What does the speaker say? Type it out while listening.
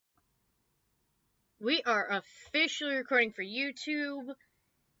We are officially recording for YouTube.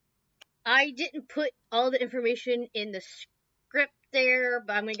 I didn't put all the information in the script there,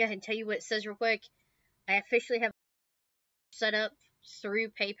 but I'm going to go ahead and tell you what it says real quick. I officially have set up through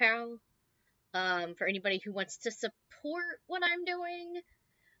PayPal for anybody who wants to support what I'm doing.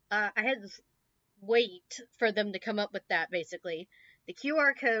 I had to wait for them to come up with that, basically. The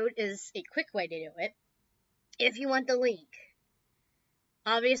QR code is a quick way to do it. If you want the link,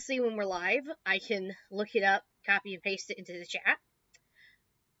 obviously when we're live, I can look it up, copy and paste it into the chat.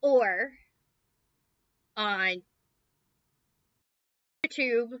 Or on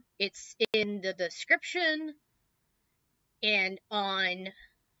YouTube, it's in the description, and on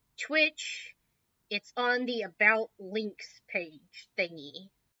Twitch, it's on the About Links page thingy.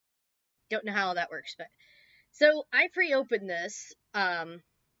 Don't know how that works, but so I pre-opened this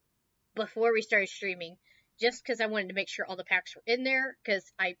before we started streaming, just because I wanted to make sure all the packs were in there, because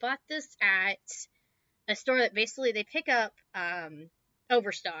I bought this at a store that basically they pick up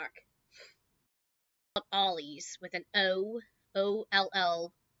overstock, Ollie's with an OLLIES.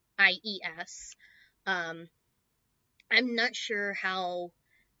 I'm not sure how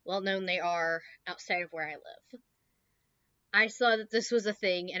well known they are outside of where I live. I saw that this was a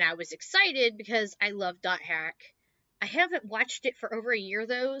thing and I was excited because I love DotHack. I haven't watched it for over a year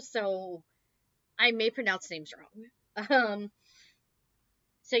though, so I may pronounce names wrong.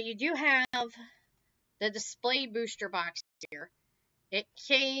 So you do have the display booster box here. It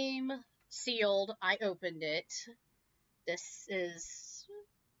came sealed. I opened it. This is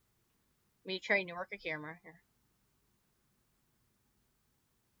me trying to work a camera here.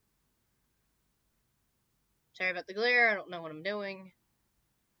 Sorry about the glare, I don't know what I'm doing.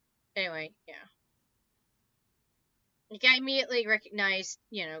 Anyway, yeah. Like, I immediately recognized,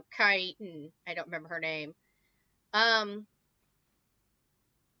 Kite, and I don't remember her name. I'm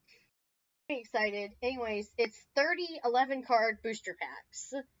excited. Anyways, it's 30 11 card booster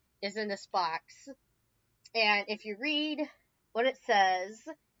packs is in this box. And if you read what it says,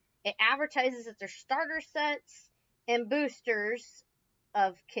 it advertises that they're starter sets and boosters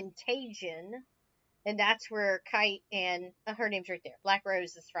of Contagion. And that's where Kite and her name's right there. Black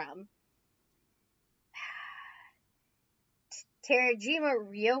Rose is from. Terajima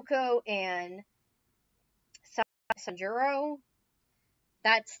Ryoko and Sanjuro.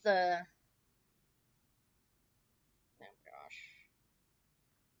 That's the. Oh gosh.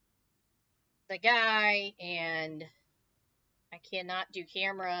 The guy, and I cannot do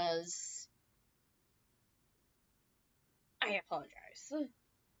cameras. I apologize.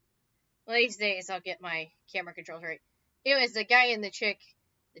 One of these days I'll get my camera controls right. Anyways, the guy and the chick,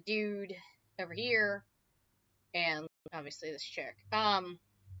 the dude over here, and obviously this chick.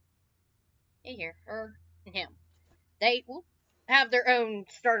 Here, her and him. They have their own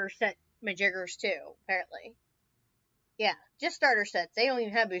starter set majiggers too, apparently. Yeah, just starter sets. They don't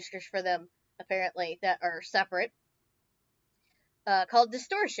even have boosters for them, apparently, that are separate. Called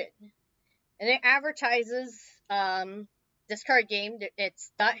Distortion. And it advertises this card game.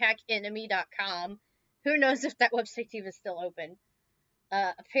 It's DotHackEnemy.com. Who knows if that website's even still open.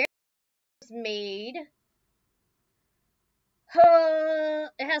 Apparently it was made.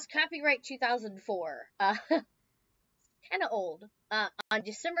 It has copyright 2004. Kind of old. On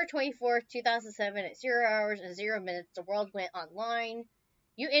December 24th, 2007, at 0 hours and 0 minutes, the world went online.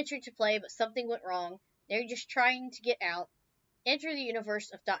 You entered to play, but something went wrong. Now you're just trying to get out. Enter the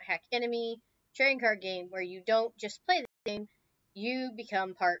universe of DotHack Enemy, trading card game where you don't just play the game, you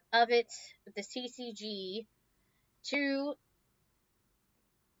become part of it. With the TCG,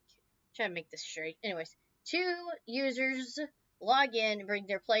 try to make this straight. Anyways, 2 users log in and bring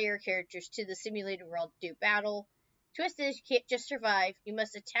their player characters to the simulated world to do battle. Twist is you can't just survive. You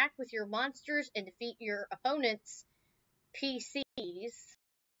must attack with your monsters and defeat your opponent's PCs.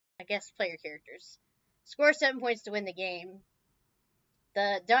 I guess player characters. Score 7 points to win the game.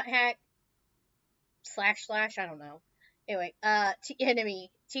 The DotHack / I don't know. Anyway,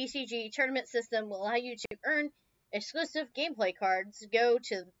 Enemy TCG tournament system will allow you to earn exclusive gameplay cards. Go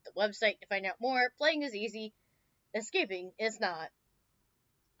to the website to find out more. Playing is easy. Escaping is not.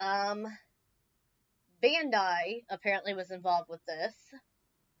 Bandai apparently was involved with this,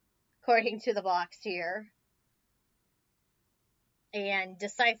 according to the box here. And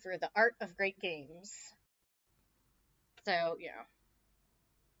Decipher, the Art of Great Games. So, yeah.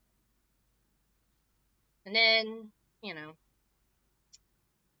 And then,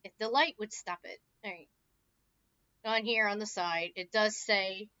 if the light would stop it. Alright. On here on the side, it does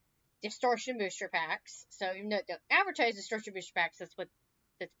say Distortion Booster Packs. So, even though it don't advertise Distortion Booster Packs, that's probably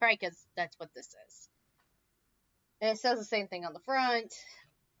because that's what this is. And it says the same thing on the front.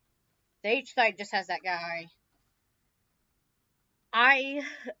 So each side just has that guy. I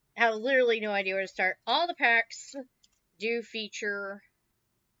have literally no idea where to start. All the packs do feature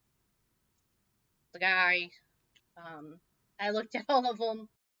the guy. I looked at all of them.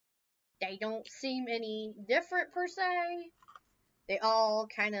 They don't seem any different per se. They all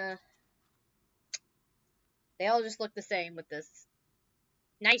just look the same with this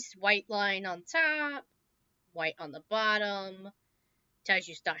nice white line on top, white on the bottom. Tells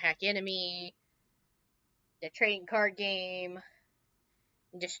you DotHack enemy, the trading card game,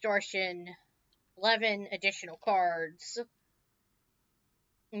 distortion, 11 additional cards.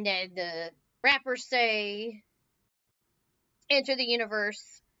 And then the wrappers say, enter the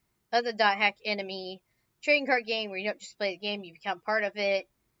universe of the DotHack enemy trading card game where you don't just play the game, you become part of it.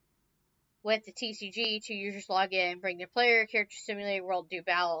 With the TCG, 2 users log in, bring their player, character simulated world, do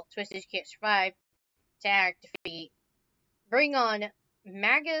battle, twisted, you can't survive, attack, defeat. Bring on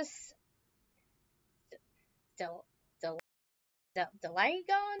Magus Delagon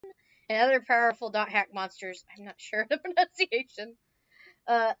and other powerful DotHack monsters. I'm not sure of the pronunciation.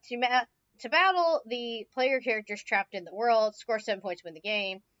 To battle the player characters trapped in the world, score 7 points, win the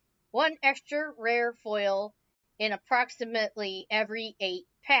game. 1 extra rare foil in approximately every 8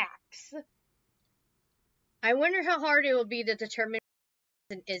 packs. I wonder how hard it will be to determine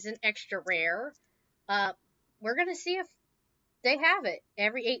if it isn't extra rare. We're gonna see if they have it.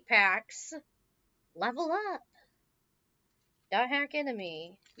 Every 8 packs. Level up. DotHack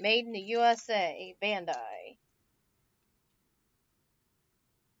enemy. Made in the USA. Bandai.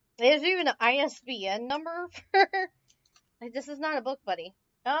 There's even an ISBN number for... Like, this is not a book, buddy.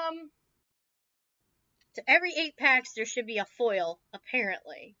 To every 8 packs, there should be a foil,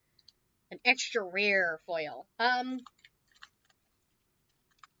 apparently. An extra rare foil. I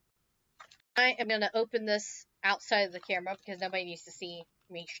am going to open this outside of the camera because nobody needs to see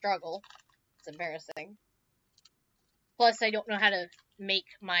me struggle. It's embarrassing. Plus, I don't know how to make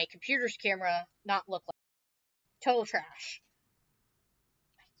my computer's camera not look like total trash.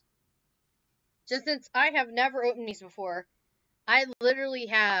 Just since I have never opened these before, I literally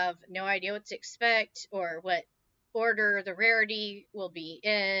have no idea what to expect or what order the rarity will be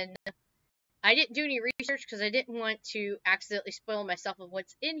in. I didn't do any research because I didn't want to accidentally spoil myself of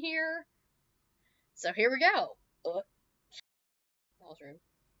what's in here. So here we go. Room.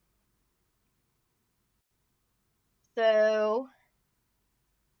 So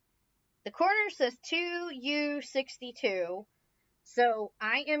the corner says 2U62. So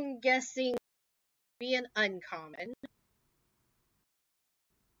I am guessing be an uncommon.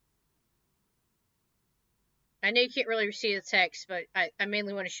 I know you can't really see the text, but I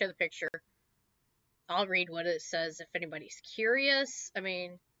mainly want to show the picture. I'll read what it says if anybody's curious. I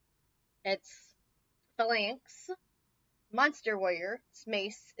mean, it's Phalanx, Monster Warrior. Its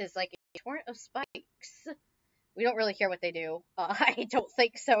mace is like a torrent of spikes. We don't really care what they do. I don't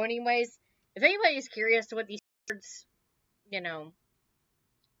think so anyways. If anybody's curious to what these cards,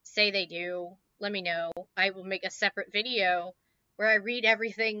 say they do, let me know. I will make a separate video where I read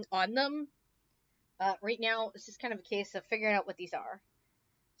everything on them. Right now, it's just kind of a case of figuring out what these are.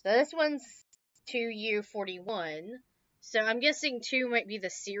 So this one's 2U41. So I'm guessing 2 might be the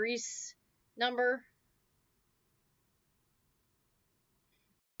series number.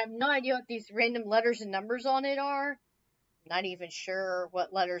 I have no idea what these random letters and numbers on it are. I'm not even sure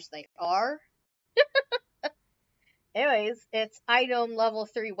what letters they are. Anyways, it's item level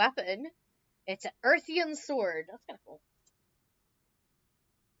 3 weapon. It's an Earthian sword. That's kind of cool.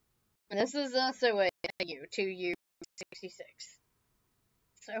 And this is also a 2U66.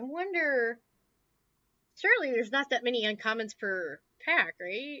 So I wonder... Surely there's not that many uncommons per pack,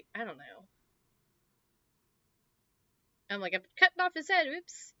 right? I don't know. I'm like, I'm cutting off his head.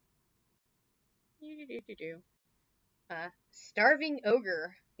 Oops. Starving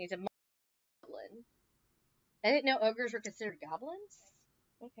ogre. He's a goblin. I didn't know ogres were considered goblins.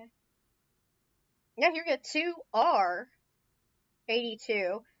 Okay. Yeah, here we go.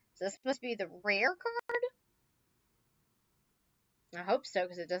 2R82. So this must be the rare card? I hope so,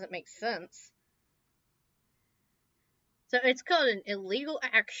 because it doesn't make sense. So it's called an illegal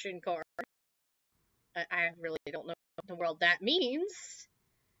action card. I really don't know what in the world that means.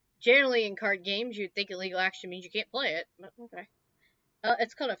 Generally in card games, you'd think illegal action means you can't play it, but okay.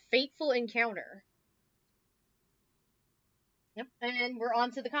 It's called a Fateful Encounter. Yep, and we're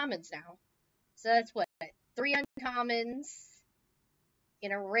on to the commons now. So that's what? 3 uncommons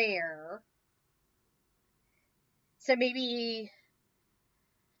in a rare. So maybe...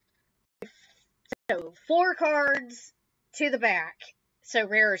 So 4 cards to the back. So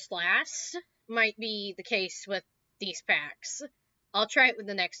rarest last might be the case with these packs. I'll try it with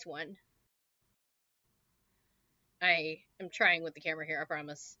the next one. I am trying with the camera here, I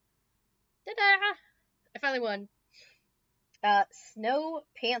promise. Ta-da! I finally won. Snow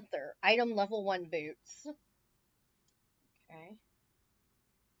Panther. Item level 1 boots. Okay.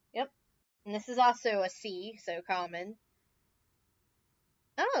 Yep. And this is also a C, so common.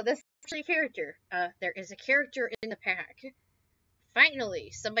 Oh, this is actually a character. There is a character in the pack.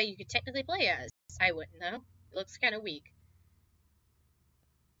 Finally, somebody you could technically play as. I wouldn't know. It looks kind of weak.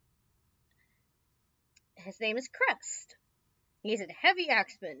 His name is Crest. He's a heavy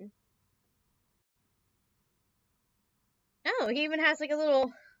axeman. Oh, he even has like a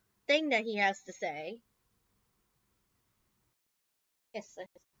little thing that he has to say. Yes.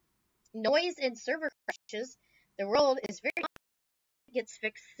 Noise and server crashes. The world is very hot. It gets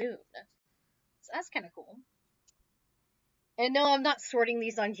fixed soon. So that's kind of cool. And no, I'm not sorting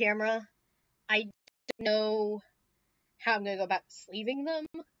these on camera. I don't know how I'm going to go about sleeving them.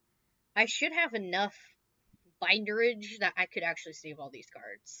 I should have enough binderage that I could actually save all these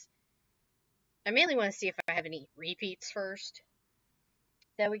cards. I mainly want to see if I have any repeats first.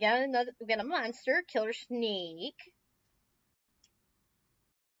 So we got a monster, Killer Snake.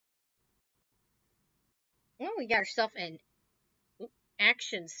 Oh, we got ourselves an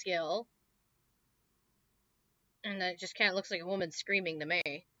action skill. And that just kind of looks like a woman screaming to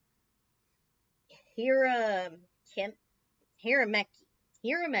me. Hirameki.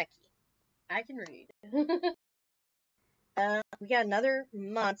 I can read. We got another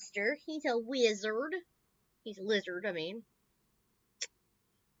monster. He's a wizard. He's a lizard, I mean.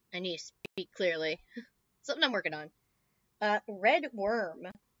 I need to speak clearly. Something I'm working on. Red worm.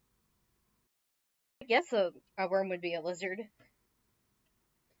 I guess a worm would be a lizard.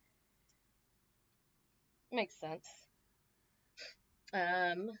 Makes sense.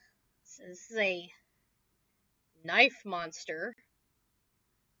 So this is a knife monster.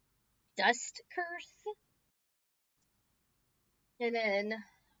 Dust curse. And then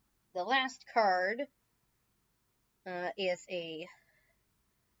the last card is a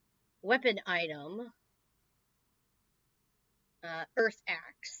weapon item. Earth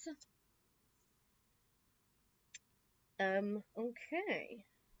axe. Okay.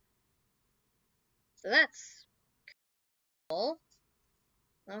 So that's cool.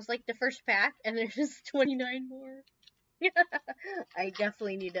 That was like the first pack, and there's just 29 more. I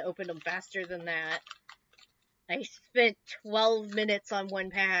definitely need to open them faster than that. I spent 12 minutes on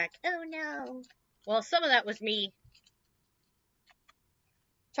one pack. Oh no. Well, some of that was me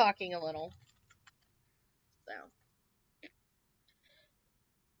talking a little. So.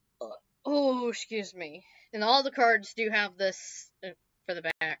 Oh, excuse me. And all the cards do have this for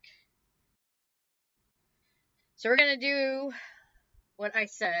the back. So we're going to do what I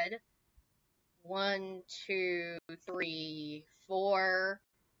said. 1, 2, 3, 4.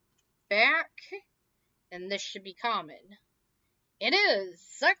 Back. And this should be common. It is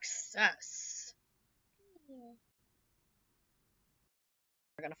success.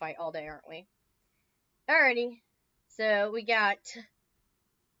 We're gonna fight all day, aren't we? Alrighty. So we got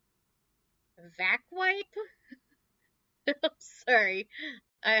Vac Wipe. I'm sorry.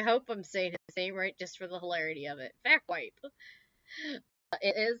 I hope I'm saying his name right just for the hilarity of it. Vac Wipe.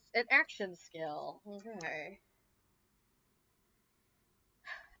 It is an action skill. Okay.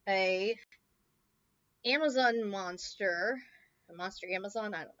 A Amazon monster. A monster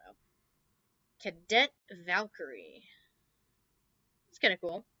Amazon? I don't know. Cadet Valkyrie. It's kind of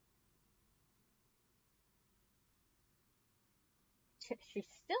cool. She's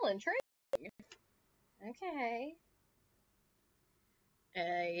still in training. Okay.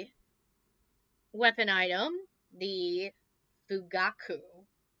 A weapon item. The Fugaku.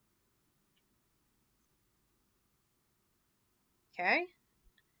 Okay.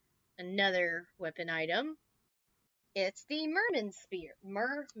 Another weapon item. It's the Merman Spear.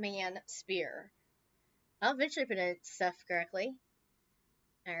 I'll eventually pronounce stuff correctly.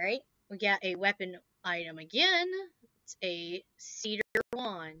 Alright. We got a weapon item again. It's a cedar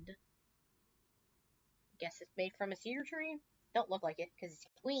wand. Guess it's made from a cedar tree? Don't look like it, because it's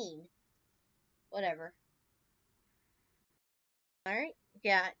queen. Whatever. Alright. We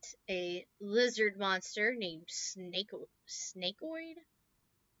got a lizard monster named Snakeoid?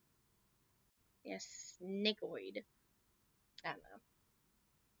 Yes, Snakeoid. I don't know.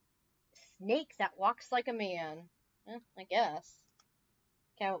 Snake that walks like a man. I guess.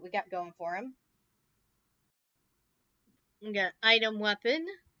 Okay, what we got going for him. We got item weapon.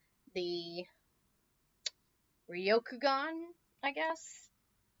 The Ryokugan, I guess.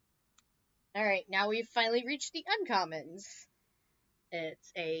 Alright, now we've finally reached the uncommons.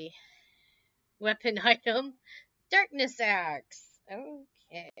 It's a weapon item. Darkness Axe.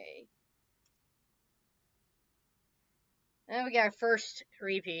 Okay. Now we got our first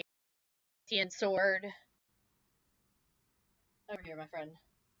repeat. The sword. Over here, my friend.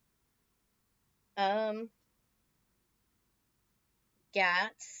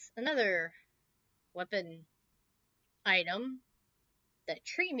 Got another weapon item. The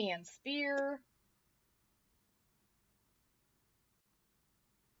Tree Man Spear.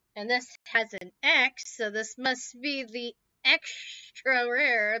 And this has an X, so this must be the extra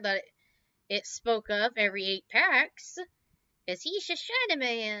rare that it spoke of every 8 packs. Because he's Shoshana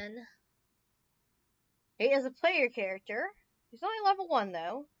Man. He is a player character. He's only level 1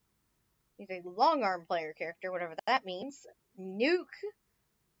 though. He's a long arm player character, whatever that means. Nuke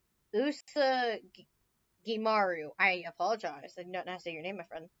Usa Gimaru. I apologize. I did not know how to say your name, my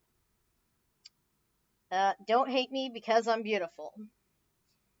friend. Don't hate me because I'm beautiful.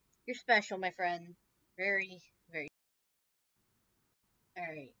 You're special, my friend. Very, very.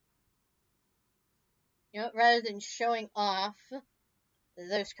 Alright. You know, rather than showing off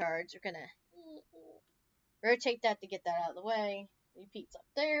those cards, we're gonna rotate that to get that out of the way. Repeats up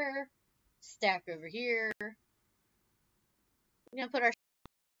there. Stack over here. We're gonna put our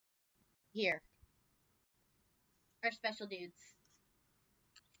here. Our special dudes.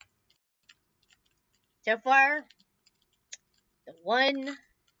 So far, the one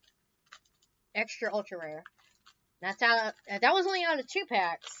extra ultra rare. That's out. That was only out of 2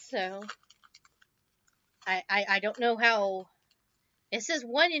 packs, so I don't know how. It says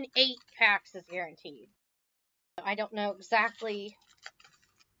 1 in 8 packs is guaranteed. I don't know exactly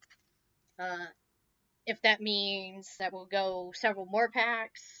if that means that we'll go several more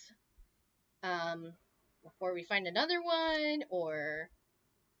packs before we find another one, or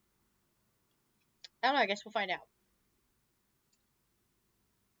I don't know. I guess we'll find out.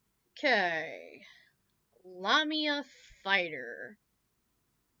 Okay, Lamia Fighter.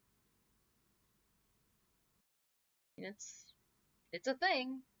 It's a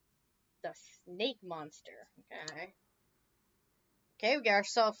thing. The snake monster. Okay. Okay, we got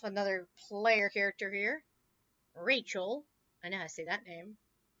ourselves another player character here. Rachel. I know how to say that name.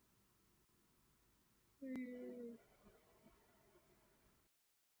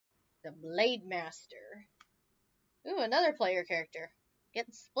 The Blade Master. Ooh, another player character.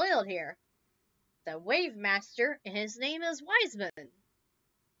 Getting spoiled here. The Wave Master, and his name is Wiseman.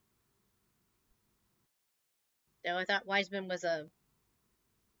 Though I thought Wiseman was a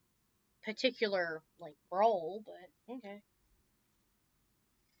particular, like, role, but okay.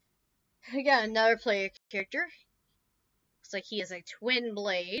 We got another player character. Looks like he is a twin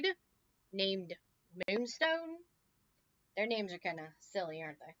blade named Moonstone. Their names are kind of silly,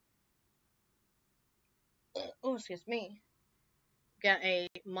 aren't they? Oh, excuse me. Got a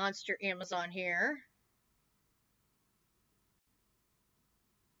monster Amazon here.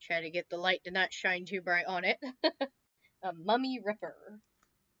 Try to get the light to not shine too bright on it. A Mummy Ripper.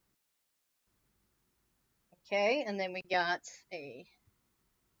 Okay, and then we got a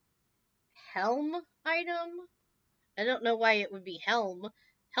helm item. I don't know why it would be helm.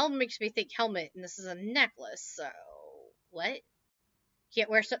 Helm makes me think helmet, and this is a necklace, so what? Can't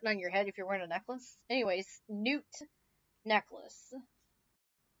wear something on your head if you're wearing a necklace? Anyways, Newt necklace.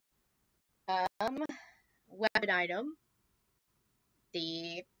 Weapon item.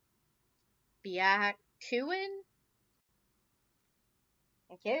 The Byakuin.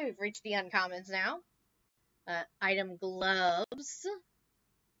 Okay, we've reached the uncommons now. Item gloves.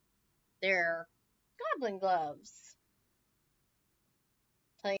 They're goblin gloves.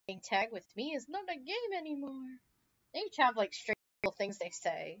 Playing tag with me is not a game anymore. They each have like strange little things they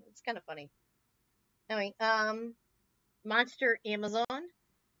say. It's kind of funny. Anyway, Monster Amazon.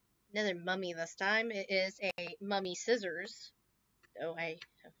 Another mummy this time. It is a mummy scissors. Oh, I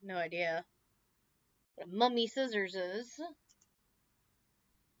have no idea what a mummy scissors is.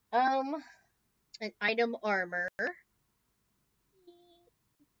 An item armor.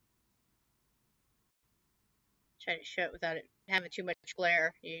 Try to show it without it having too much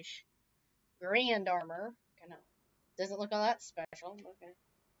glare. Yeesh. Grand armor. Kind of doesn't look all that special. Okay.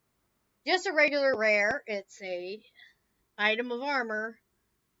 Just a regular rare. It's a item of armor.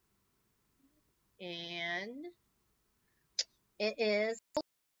 And it is.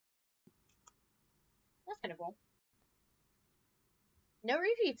 That's kind of cool. No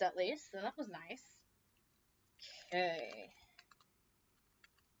repeats at least, so that was nice. Okay.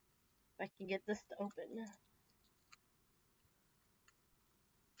 If I can get this to open.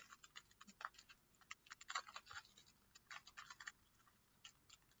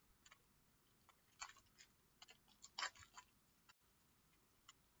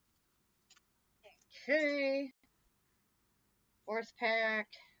 Okay. 4th pack.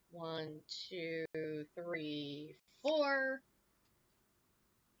 1, 2, 3, 4.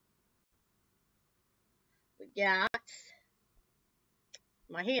 We got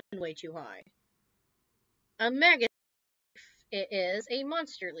my hand way too high. A mega leaf. It is a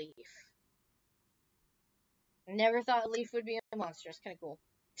monster leaf. Never thought a leaf would be a monster. It's kind of cool,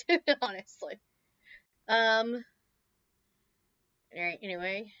 honestly. Alright,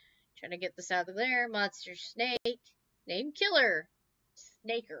 anyway. Trying to get this out of there. Monster snake. Name killer.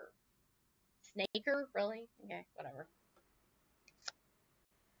 Snaker. Snaker? Really? Okay, whatever.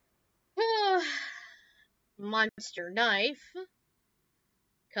 Monster knife.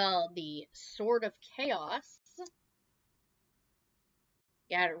 Called the Sword of Chaos.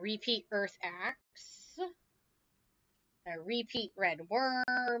 Got a repeat Earth Axe. A repeat Red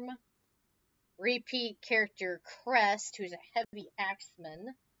Worm. Repeat character Crest, who's a heavy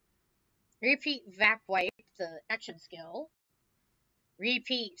axeman. Repeat Vap Wipe, the action skill.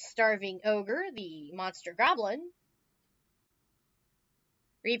 Repeat Starving Ogre, the monster goblin.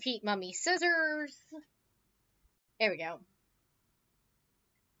 Repeat Mummy Scissors. There we go.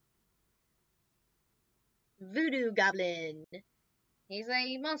 Voodoo Goblin. He's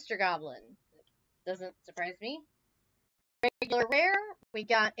a monster goblin. Doesn't surprise me. Regular rare, we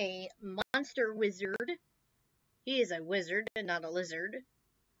got a monster wizard. He is a wizard and not a lizard.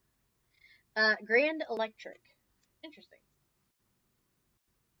 Grand Electric. Interesting.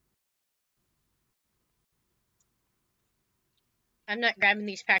 I'm not grabbing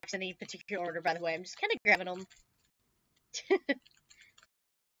these packs in any particular order, by the way. I'm just kind of grabbing them.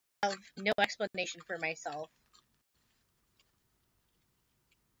 I have no explanation for myself.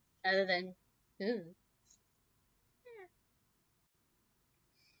 Other than, ooh.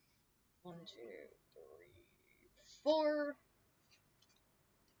 1, 2, 3, 4.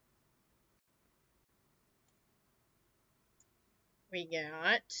 We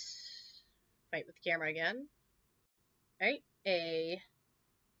got, fight with the camera again. Right, a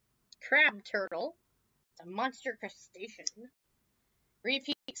crab turtle. It's a monster crustacean.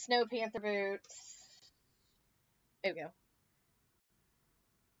 Repeat snow panther boots. There we go.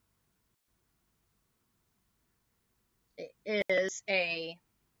 It is a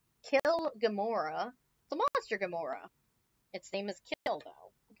Kill Gamora. It's a monster Gamora. Its name is Kill,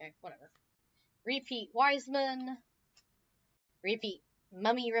 though. Okay, whatever. Repeat Wiseman. Repeat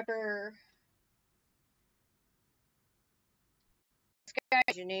Mummy Ripper. This guy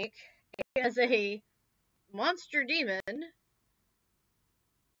is unique. He has a monster demon.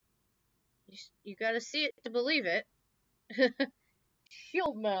 You gotta see it to believe it.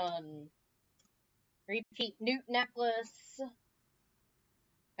 Shieldman. Repeat Newt Necklace.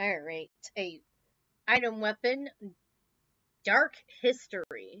 Alright. A item weapon. Dark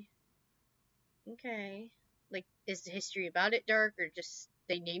History. Okay. Like, is the history about it dark, or just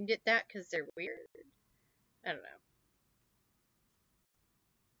they named it that because they're weird? I don't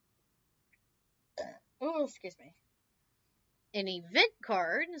know. Oh, excuse me. An event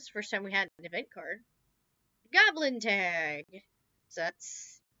card. This is the first time we had an event card. Goblin Tag. So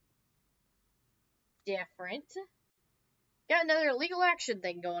that's different. Got another legal action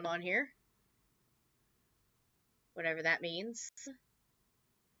thing going on here. Whatever that means.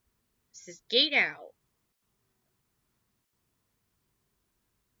 This is Gate Out.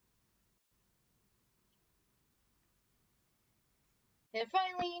 And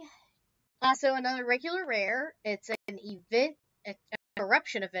finally, also another regular rare. It's an event, a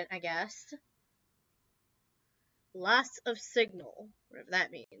corruption event, I guess. Loss of signal, whatever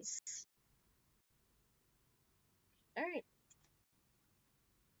that means. Alright.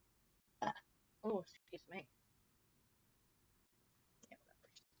 Oh, excuse me. Yeah,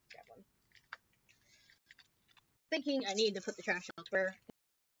 grab one. Thinking I need to put the trash elsewhere.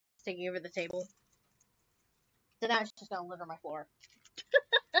 It's taking over the table. So now it's just gonna litter my floor.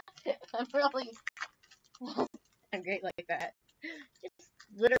 I'm really... I'm great like that. Just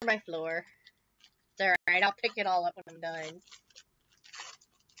litter my floor. It's alright, I'll pick it all up when I'm done.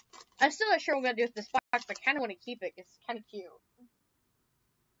 I'm still not sure what I'm gonna do with this box, but I kinda wanna keep it. It's kinda cute.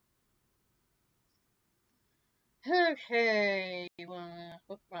 Okay,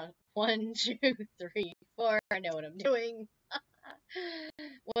 1, 2, 3, 4. I know what I'm doing.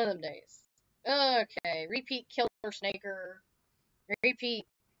 One of them days. Okay, repeat Killer Snaker. Repeat,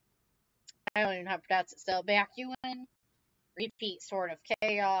 I don't even know how to pronounce it still. Bakuin. Repeat Sword of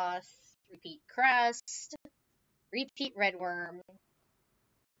Chaos. Repeat Crest. Repeat Red Worm.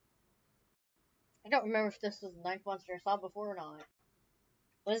 I don't remember if this was the ninth monster I saw before or not.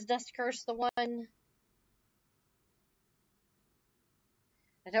 Was Dust Curse the one?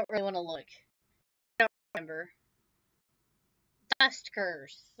 I don't really want to look. I don't remember. Dust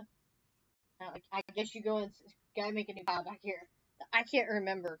Curse. I guess you go and gotta make a new file back here. I can't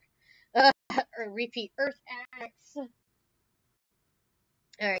remember. Or repeat Earth Axe.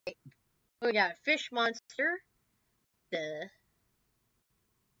 Alright. We got Fish Monster. The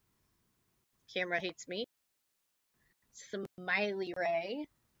camera hates me. Smiley Ray.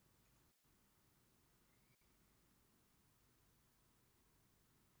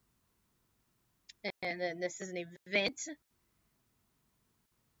 And then this is an event.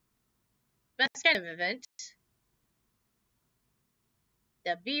 Best kind of event.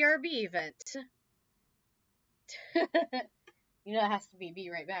 The BRB event. You know it has to be B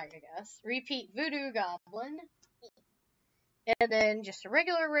right back, I guess. Repeat Voodoo Goblin. And then just a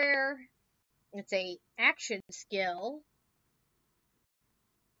regular rare. It's a action skill.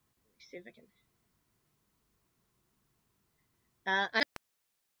 Let me see if I can. I'm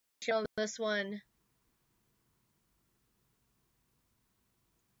showing this one.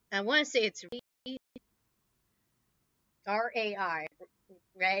 I want to say it's R-A-I.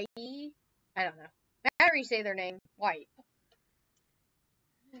 Ray? I don't know. However you say their name. White.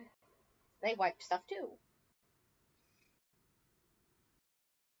 They wipe stuff too.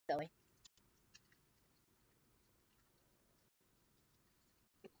 Silly.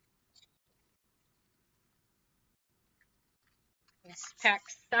 It's pack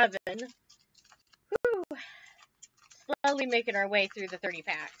 7. Woo! Slowly making our way through the 30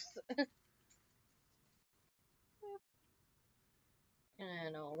 packs.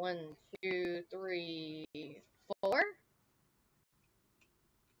 And 1, 2, 3, 4.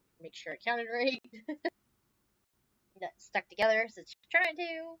 Make sure I counted right. Got stuck together since you're trying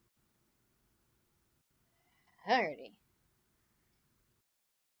to. Alrighty.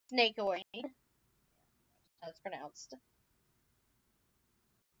 Snake Oil. That's pronounced.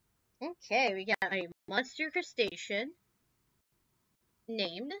 Okay, we got a monster crustacean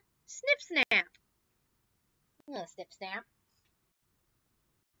named Snip Snap. Oh, Snip Snap.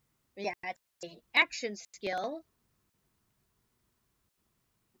 We got a action skill,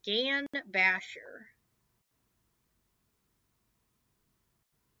 Gan Basher.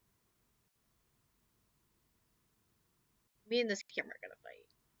 Me and this camera are gonna fight.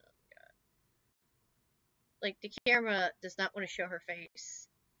 Oh god. Like, the camera does not want to show her face.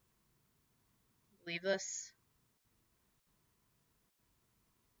 Believe this?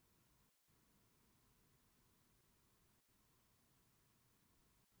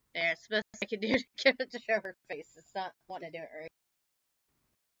 Yeah, it's the best I can do to get it to show her face. It's not wanting to do it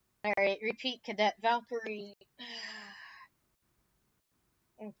right. Alright, repeat Cadet Valkyrie.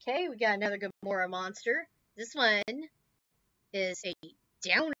 Okay, we got another Gamora monster. This one is a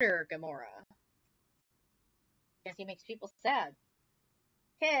Downer Gamora. Guess he makes people sad.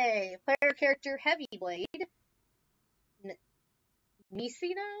 Okay, player character Heavy Blade.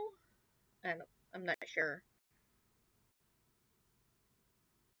 Misino? I'm not sure.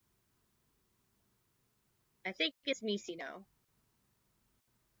 I think it's Misino.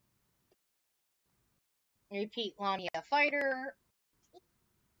 Repeat Lamia Fighter.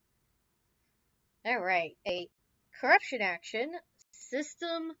 Alright, a corruption action,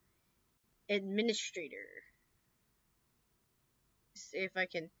 System Administrator. See if I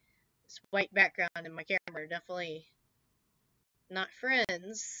can. This white background in my camera, definitely not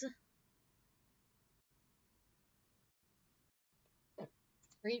friends.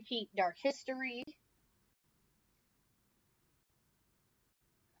 Repeat Dark History.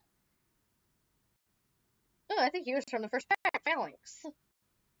 Oh, I think he was from the first pack, Phalanx. So,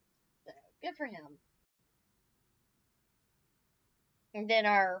 good for him. And then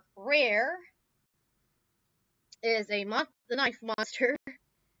our rare is a knife monster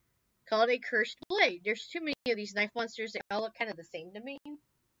called a Cursed Blade. There's too many of these knife monsters. They all look kind of the same to me.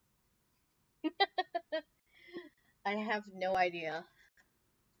 I have no idea.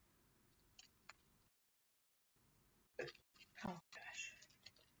 Oh gosh.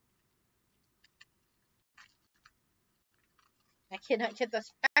 I cannot get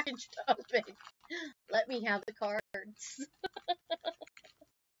this package to open. Let me have the cards.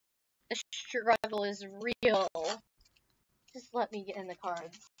 The struggle is real. Just let me get in the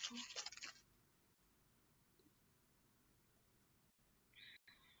cards.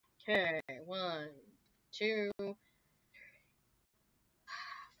 Okay, 1, 2,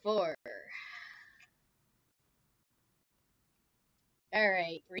 4.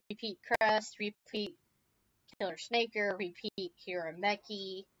 Alright, repeat Crest, repeat Killer Snaker, repeat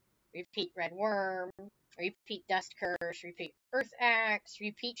Kirameki, repeat Red Worm, repeat Dust Curse, repeat Earth Axe,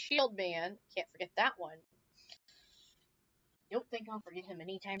 repeat Shield Man. Can't forget that one. Don't think I'll forget him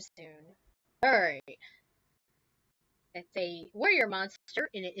anytime soon. Alright. It's a warrior monster,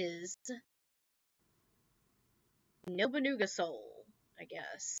 and it is Nobunaga Soul, I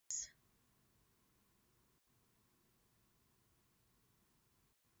guess.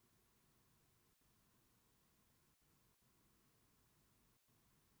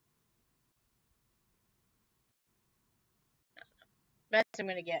 I'm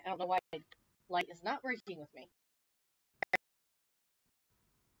gonna get. I don't know why the light is not working with me.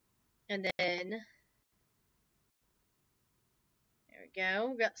 And then there we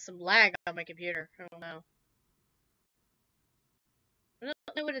go. Got some lag on my computer. I don't know. I don't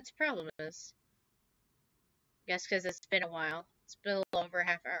know what its problem is. I guess because it's been a while. It's been a little over a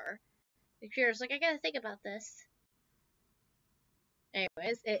half hour. The computer's like, I gotta think about this.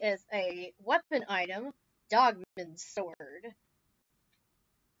 Anyways, it is a weapon item, Dogman's Sword.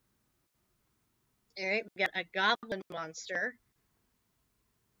 Alright, we got a goblin monster.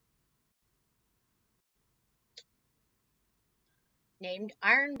 Named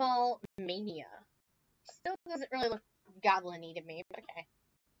Ironball Mania. Still doesn't really look goblin-y to me, but okay.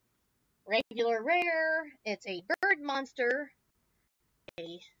 Regular rare. It's a bird monster.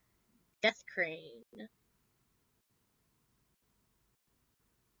 A death crane.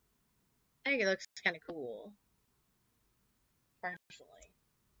 I think it looks kind of cool. Personally.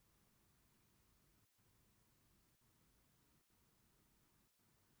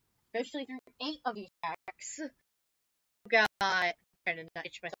 Especially through 8 of these packs. Got kind of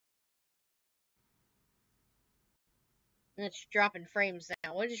itch myself. And it's dropping frames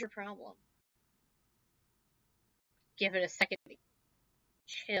now. What is your problem? Give it a second to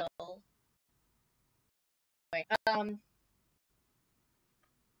chill. Wait, that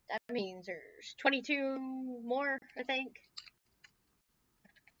means there's 22 more, I think.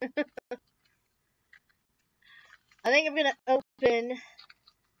 I think I'm gonna open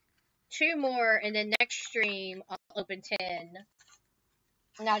 2 more, and then next stream I'll open 10.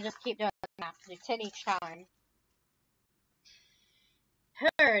 And I'll just keep doing that. Do 10 each time.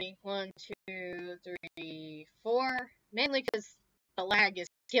 Alrighty, 1, 2, 3, 4. Mainly because the lag is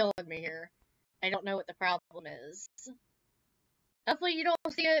killing me here. I don't know what the problem is. Hopefully you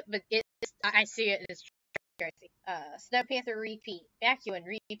don't see it, but I see it. It's crazy. Snow Panther repeat. Vacuum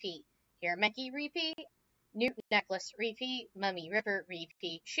repeat. Hirameki repeat. Newt Necklace repeat. Mummy Ripper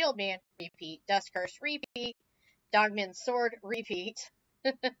repeat. Shield Man repeat. Dust Curse repeat. Dogman's Sword repeat.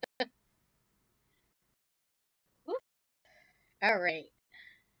 Alright.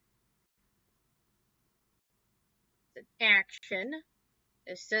 It's an action.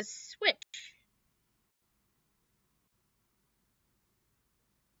 It says switch.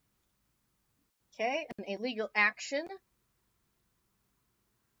 Okay, an illegal action.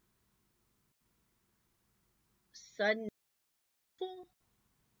 Sudden. Alright.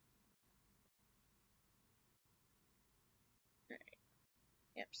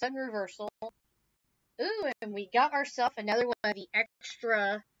 Yep, sudden reversal. Ooh, and we got ourselves another one of the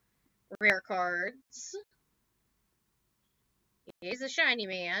extra rare cards. He's a shiny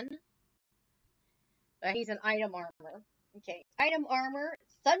man. But he's an item armor. Okay, item armor,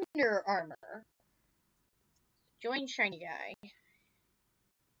 thunder armor. Join shiny guy.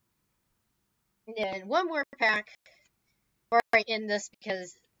 And then one more pack before I end this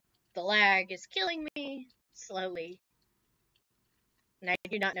because the lag is killing me slowly. And I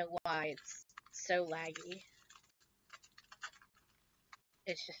do not know why it's so laggy.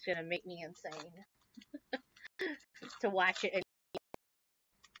 It's just gonna make me insane to watch it.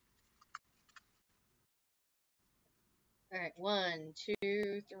 Alright, 1,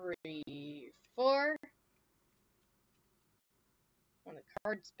 2, 3, 4. Oh, the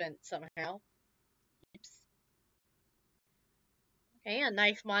card's bent somehow. Oops. Okay, a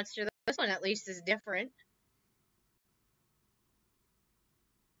knife monster. This one at least is different.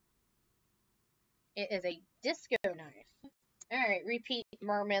 It is a disco knife. Alright, repeat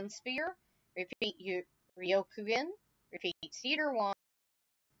Merman Spear. Repeat Ryokugen. Repeat Cedar Wand.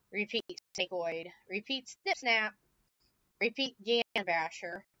 Repeat Snakeoid. Repeat Snip Snap. Repeat Gan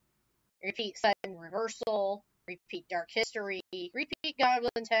Basher. Repeat Sudden Reversal. Repeat Dark History. Repeat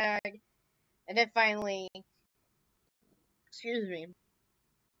Goblin Tag. And then finally, excuse me,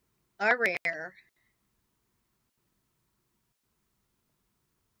 a rare.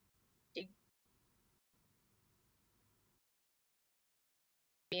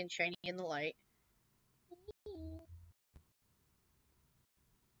 Being shiny in the light.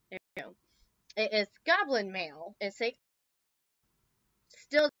 There we go. It is Goblin Mail.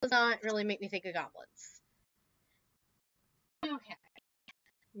 Still does not really make me think of goblins. Okay.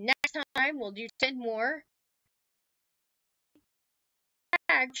 Next time we'll do 10 more.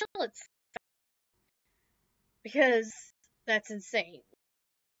 Actually, because that's insane.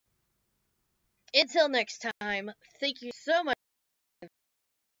 Until next time, thank you so much.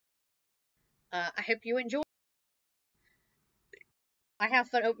 I hope you enjoy. I have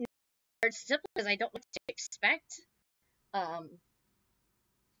fun opening cards simply because I don't know what to expect. But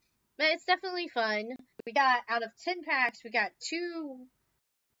it's definitely fun. We got, out of 10 packs, we got 2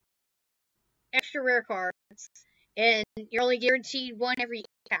 extra rare cards, and you're only guaranteed one every 8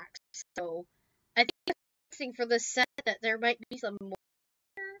 packs. So I think I'm guessing for this set that there might be some more.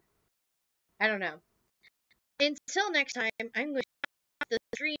 I don't know. Until next time, I'm going to stop the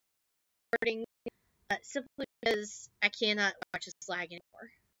stream recording simply because I cannot watch this lag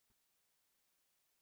anymore.